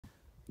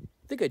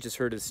think I just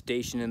heard a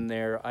station in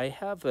there. I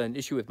have an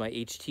issue with my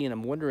HT, and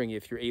I'm wondering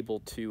if you're able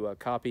to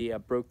copy. I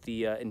broke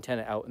the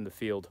antenna out in the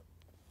field.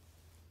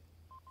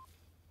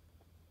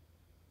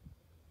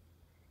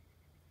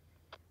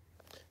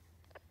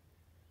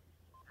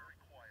 Very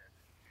quiet.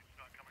 It's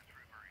not coming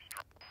through very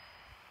strong.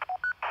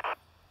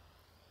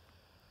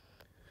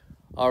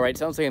 All right,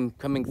 sounds like I'm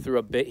coming through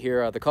a bit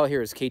here. The call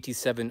here is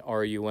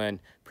KT7RUN.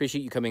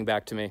 Appreciate you coming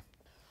back to me.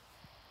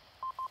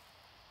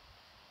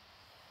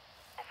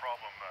 No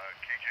problem.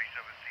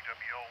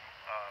 KJ7CWO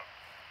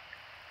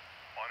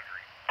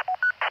monitoring.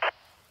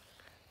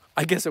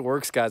 I guess it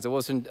works, guys. I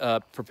wasn't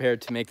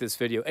prepared to make this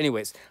video.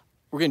 Anyways,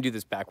 we're going to do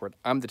this backward.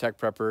 I'm the tech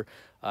prepper,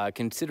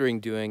 considering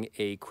doing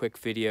a quick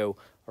video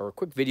or a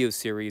quick video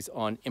series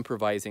on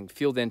improvising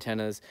field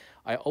antennas.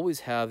 I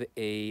always have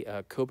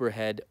a Cobra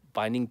head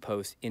binding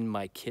post in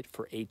my kit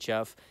for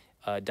HF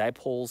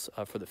dipoles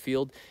for the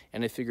field,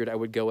 and I figured I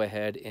would go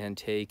ahead and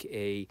take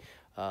a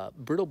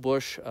brittle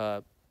bush,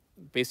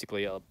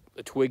 basically a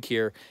twig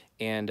here,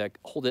 and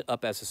hold it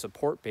up as a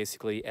support,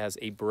 basically as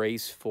a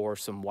brace for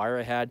some wire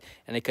I had,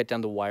 and I cut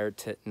down the wire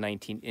to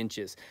 19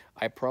 inches.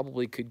 I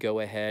probably could go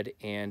ahead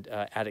and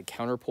add a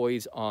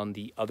counterpoise on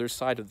the other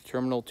side of the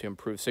terminal to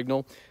improve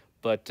signal,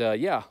 but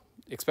yeah,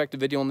 expect a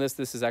video on this.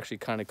 This is actually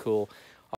kind of cool.